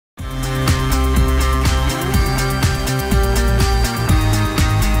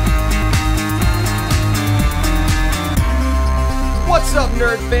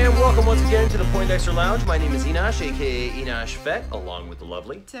fam? Welcome once again to the Poindexter Lounge. My name is Enosh, aka Enosh Fett, along with the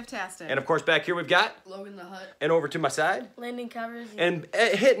lovely Tifftastic. And of course, back here we've got Logan the Hut. And over to my side, Landon covers. And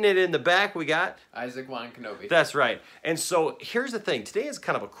hitting it in the back, we got Isaac Juan Kenobi. That's right. And so here's the thing. Today is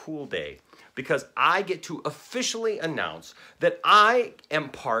kind of a cool day because I get to officially announce that I am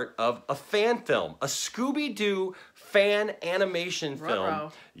part of a fan film, a Scooby-Doo fan animation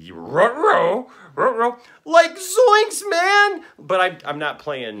film. Ruh-roh, like Zoinks, man. But I'm not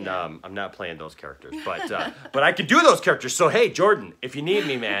playing. I'm not playing those characters. But I can do those characters. So hey, Jordan, if you need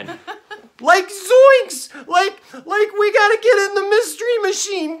me, man. Like Zoinks! Like we gotta get in the mystery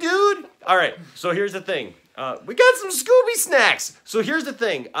machine, dude! Alright, so here's the thing. We got some Scooby snacks! So here's the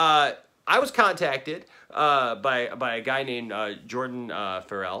thing. I was contacted by a guy named Jordan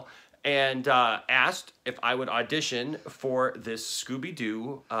Farrell and asked if I would audition for this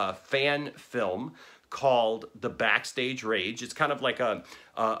Scooby-Doo fan film called The Backstage Rage. It's kind of like a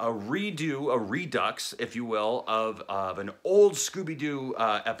redo, a redux, if you will, of an old Scooby-Doo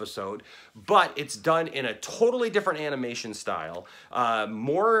episode, but it's done in a totally different animation style.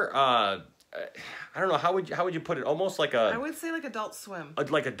 More, I don't know, how would you put it? Almost like a... I would say like Adult Swim.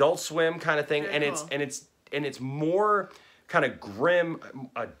 Like Adult Swim kind of thing, Very and cool. it's more kind of grim,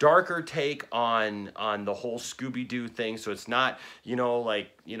 a darker take on the whole Scooby-Doo thing. So it's not, the...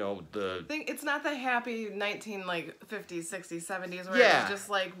 It's not the happy 50s, 60s, 70s where Yeah. it's just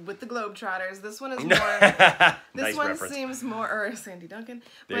like with the Globetrotters. This one is more... Nice this one reference. seems more... Or Sandy Duncan.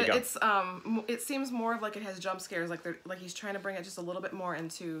 There you But go. it seems more of like it has jump scares. Like he's trying to bring it just a little bit more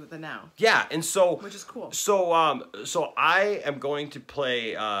into the now. Yeah, and so... Which is cool. So I am going to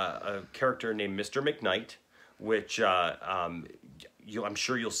play a character named Mr. McKnight, which I'm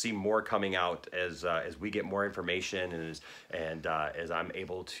sure you'll see more coming out as we get more information and as I'm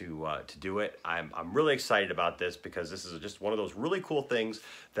able to do it. I'm really excited about this because this is just one of those really cool things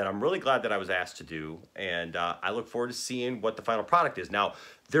that I'm really glad that I was asked to do, and I look forward to seeing what the final product is. Now,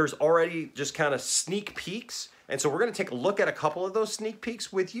 there's already just kind of sneak peeks. And so we're going to take a look at a couple of those sneak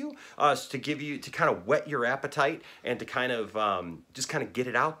peeks with you to kind of whet your appetite and to kind of just kind of get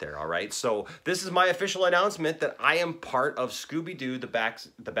it out there, all right? So this is my official announcement that I am part of Scooby-Doo, the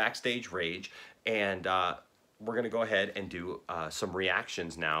Backstage Rage, and we're going to go ahead and do some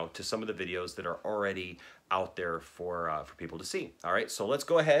reactions now to some of the videos that are already out there for people to see, all right? So let's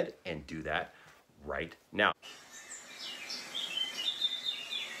go ahead and do that right now.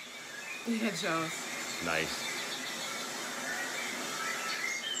 Yeah, Joe's. Nice.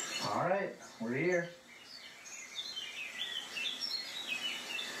 All right, we're here.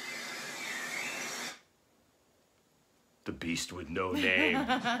 The beast with no name.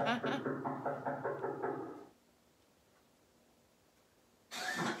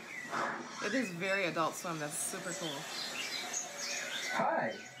 It is very Adult Swim. That's super cool.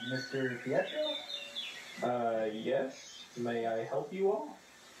 Hi, Mr. Pietro? Yes. May I help you all?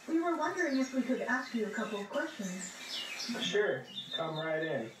 We were wondering if we could ask you a couple of questions. Sure. Come right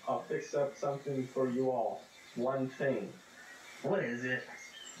in. I'll fix up something for you all. One thing. What is it?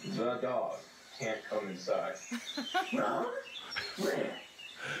 The dog can't come inside. Well, where?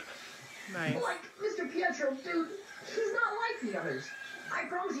 Nice. Like, Mr. Pietro, dude, he's not like the others. I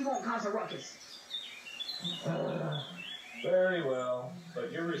promise he won't cause a ruckus. Very well,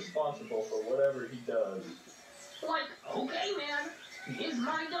 but you're responsible for whatever he does. Like, okay, man, he is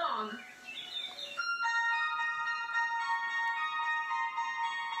my dog.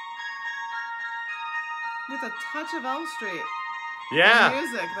 With a touch of Elm Street. Yeah. The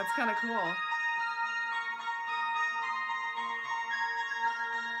music, that's kind of cool.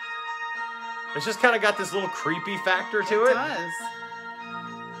 It's just kind of got this little creepy factor to It it. does.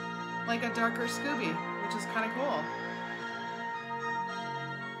 Like a darker Scooby, which is kind of cool.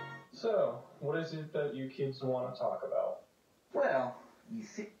 So, what is it that you kids want to talk about? Well, you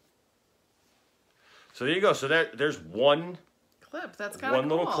see... So there you go. So there's one Clip, that's kind of cool.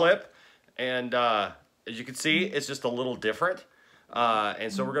 little clip, and as you can see, it's just a little different.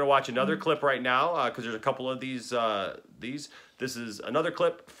 And so we're gonna watch another clip right now because there's a couple of these. This is another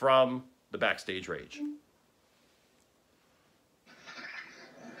clip from the Backstage Rage.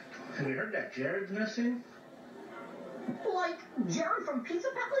 Have you heard that Jared's missing? Like, Jared from Pizza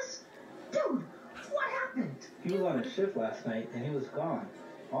Palace? Dude, what happened? He was on a shift last night, and he was gone.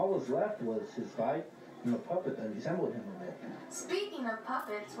 All was left was his bike and the puppet that resembled him a bit. Speaking of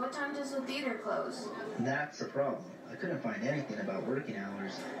puppets, what time does the theater close? That's the problem. I couldn't find anything about working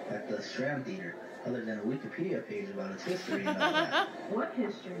hours at the Strand Theater, other than a Wikipedia page about its history and all that. What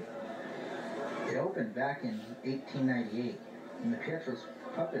history? It opened back in 1898, and the Pietro's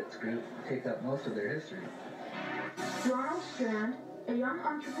Puppets group picked up most of their history. Ronald Strand, A young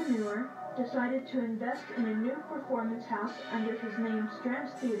entrepreneur decided to invest in a new performance house under his name Strand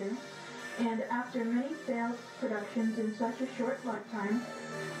Theater, and after many failed productions in such a short lifetime,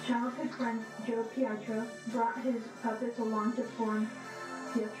 childhood friend Joe Pietro brought his puppets along to form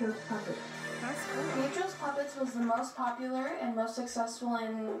Pietro's Puppets. That's cool. Pietro's Puppets was the most popular and most successful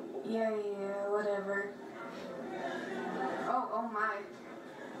in whatever. Oh my.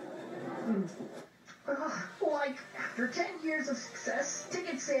 Like, after 10 years of success,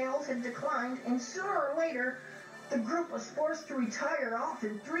 ticket sales had declined, and sooner or later, the group was forced to retire off,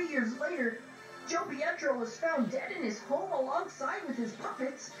 and 3 years later, Joe Pietro was found dead in his home alongside with his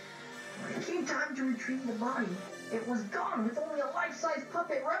puppets. When it came time to retrieve the body, it was gone with only a life-size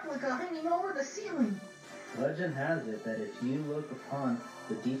puppet replica hanging over the ceiling. Legend has it that if you look upon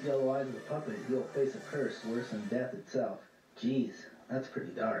the deep yellow eyes of the puppet, you'll face a curse worse than death itself. Jeez, that's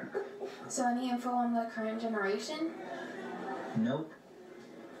pretty dark. So any info on the current generation? Nope.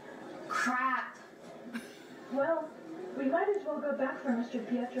 Crap. Well, we might as well go back for Mr.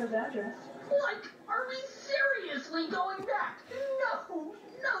 Pietro's address. Like, are we seriously going back?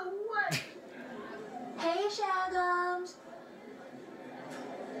 No way. Hey, Shagums.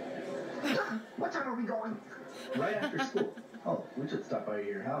 What time are we going? Right after school. Oh, we should stop by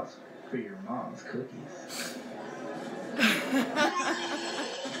your house for your mom's cookies.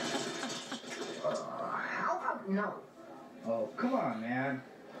 How about no? Oh, come on, man.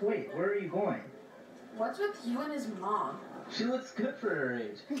 Wait, where are you going? What's with you and his mom? She looks good for her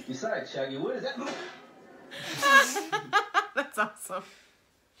age. Besides, Shaggy, what is that? That's awesome.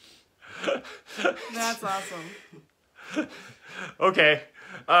 That's awesome. Okay.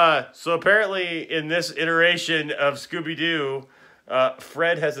 So apparently in this iteration of Scooby-Doo,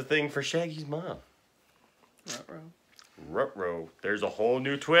 Fred has a thing for Shaggy's mom. Ruh-roh. There's a whole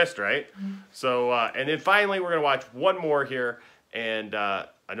new twist, right? So, and then finally we're going to watch one more here, and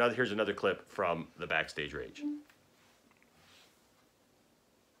here's another clip from the Backstage Rage.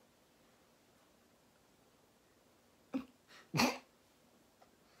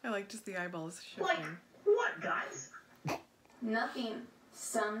 I like just the eyeballs shifting. Like, what, guys? Nothing.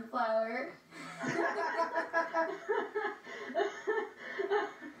 Sunflower.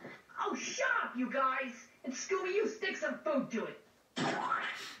 Oh, shut up, you guys! And Scooby, you stick some food to it.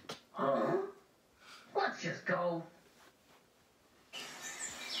 Let's just go.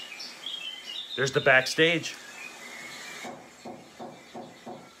 There's the backstage.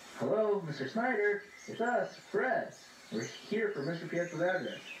 Hello, Mr. Snyder. It's us, Fred. We're here for Mr. Pietro's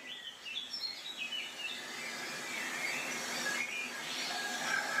address.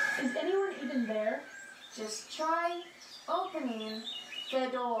 Is anyone even there? Just try opening the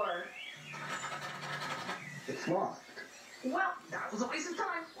door. It's locked. Well, that was a waste of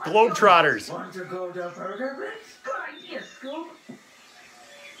time. Let's Globetrotters. Want to go to Burger Place? go. Good idea, Scoob.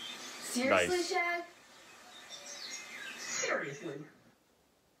 Seriously, Nice. Shag? Seriously.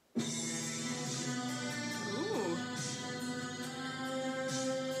 Ooh.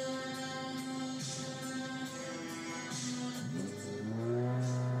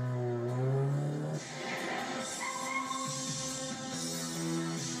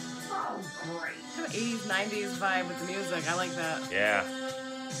 Oh, great. Kind of 80s, 90s vibe with the music. I like that. Yeah.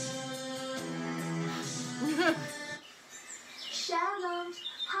 Shagums.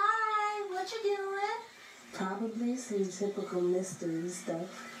 Hi, what you doing? Probably some typical mystery stuff.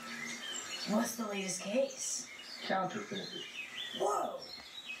 What's the latest case? Counterfeit. Whoa!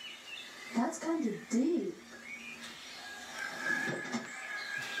 That's kind of deep.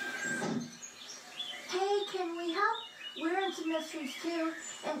 Hey, can we help? We're into mysteries too,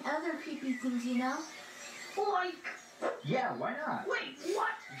 and other creepy things, you know? Like, Yeah, why not? wait,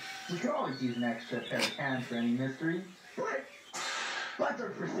 what? We could always use an extra pair of hands for any mystery. But, Butts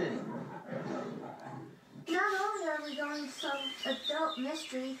are for city. Not only are we going some adult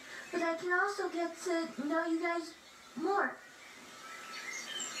mystery, but I can also get to know you guys more.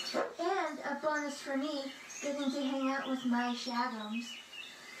 And a bonus for me, getting to hang out with my Shagums.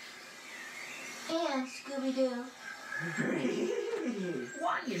 And Scooby-Doo.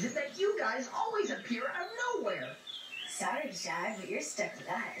 why is it that you guys always appear out of nowhere? Sorry, Shag, but you're stuck with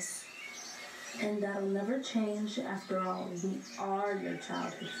us. And that'll never change. After all, we are your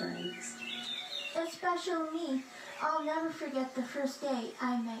childhood friends. Especially me. I'll never forget the first day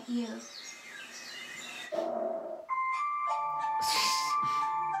I met you.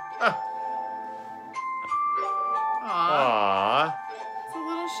 Aw. Aww. It's a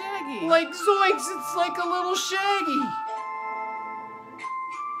little Shaggy. Like Zoinks, it's like a little Shaggy.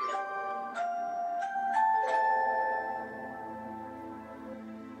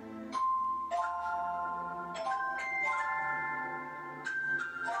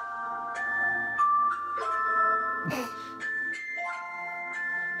 And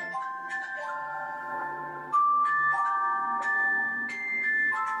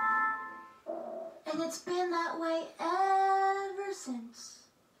it's been that way ever since.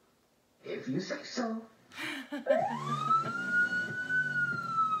 If you say so.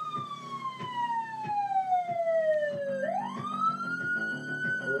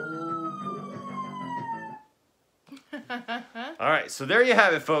 All right, so there you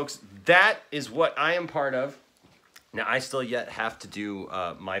have it, folks. That is what I am part of. Now, I still yet have to do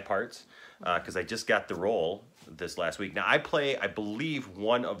my parts because I just got the role this last week. Now, I play, I believe,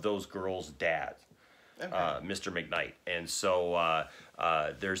 one of those girls' dad, Mr. McKnight. And so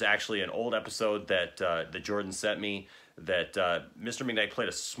there's actually an old episode that Jordan sent me that Mr. McKnight played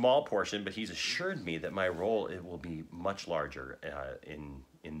a small portion, but he's assured me that my role it will be much larger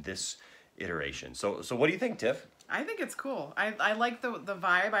in this iteration. So what do you think, Tiff? I think it's cool. I like the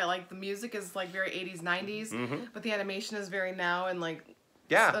vibe. I like the music is like very 80s, 90s, but the animation is very now, and like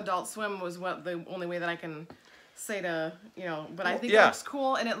Adult Swim was the only way that I can say to, you know, but I think it looks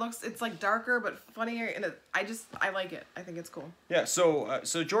cool, and it's like darker but funnier, and I like it. I think it's cool. Yeah, so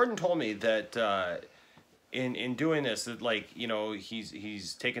Jordan told me that in doing this, that, like, you know,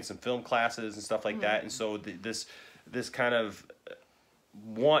 he's taken some film classes and stuff like that, and so this kind of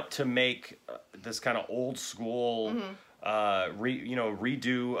want to make this kind of old school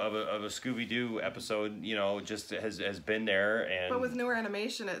redo of a Scooby-Doo episode, you know, just has been there. And but with newer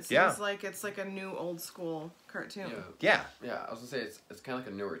animation, it seems like it's like a new old school cartoon. Yeah, I was gonna say it's kind of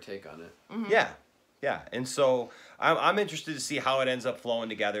like a newer take on it. Yeah, and so I'm interested to see how it ends up flowing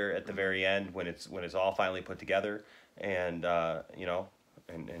together at the very end when it's all finally put together, and you know,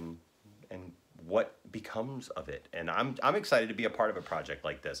 and what becomes of it. And I'm excited to be a part of a project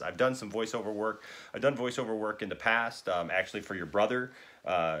like this. I've done some voiceover work. I've done voiceover work in the past, actually for your brother.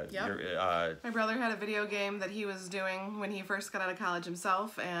 My brother had a video game that he was doing when he first got out of college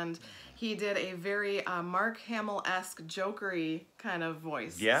himself, and he did a very Mark Hamill-esque jokery kind of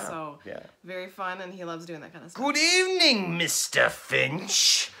voice. So very fun, and he loves doing that kind of stuff. Good evening, Mr.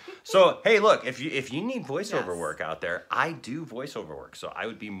 Finch. So, hey, look, if you need voiceover work out there, I do voiceover work. So I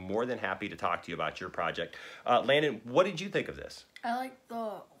would be more than happy to talk to you about your project. Landon, what did you think of this? I like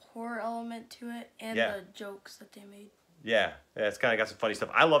the horror element to it and the jokes that they made. Yeah, it's kind of got some funny stuff.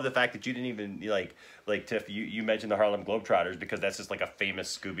 I love the fact that you didn't even, like Tiff, you mentioned the Harlem Globetrotters because that's just like a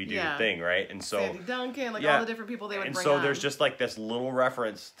famous Scooby-Doo thing, right? And so Sandy Duncan, like all the different people they would bring on. And so there's just like this little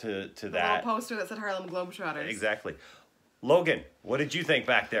reference to that. A little poster that said Harlem Globetrotters. Exactly. Logan, what did you think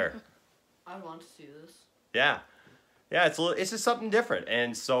back there? I want to see this. Yeah, it's just something different,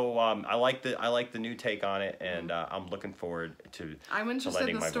 and so I like the new take on it, and I'm looking forward to. I'm interested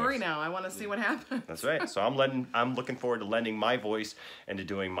in the story now. I want to see what happens. That's right. So I'm looking forward to lending my voice and to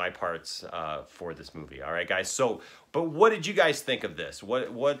doing my parts for this movie. All right, guys. So, but what did you guys think of this? What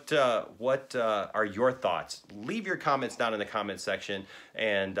are your thoughts? Leave your comments down in the comment section,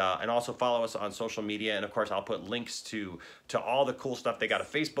 and also follow us on social media. And of course, I'll put links to all the cool stuff. They got a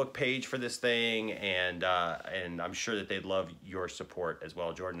Facebook page for this thing, and I'm sure that they'd love your support as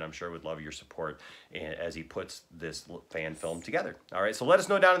well. Jordan, I'm sure would love your support as he puts this fan film together. All right, so let us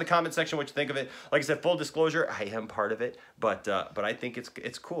know down in the comment section what you think of it. Like I said, full disclosure, I am part of it, but I think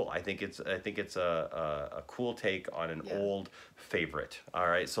it's cool. I think it's a cool take on an old favorite. All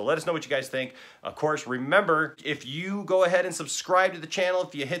right, so let us know what you guys think. Of course, remember, if you go ahead and subscribe to the channel,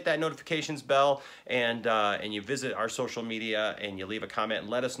 if you hit that notifications bell and you visit our social media and you leave a comment and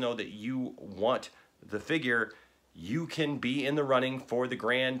let us know that you want the figure, you can be in the running for the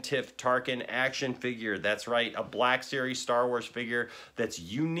Grandtifftarkin action figure. That's right, a Black Series Star Wars figure that's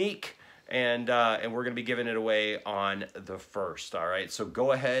unique, and we're going to be giving it away on the 1st. All right, so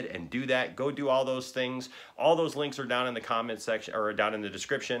go ahead and do that. Go do all those things. All those links are down in the comment section, or down in the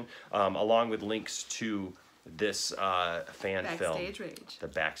description, along with links to this fan film, Rage. The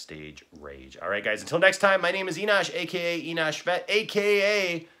Backstage Rage. All right, guys, until next time, my name is Enosh, a.k.a. Enosh Vet,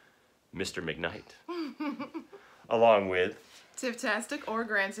 a.k.a. Mr. McKnight. Along with Tifftastic or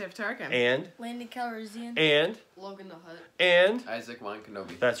Grandtifftarkin. And Landon Calrissian. And Logan the Hutt. And Isaac Juan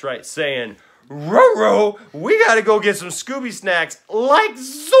Kenobi. That's right, saying, Roro, we gotta go get some Scooby snacks like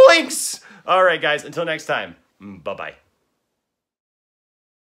Zoinks! All right, guys, until next time, bye-bye.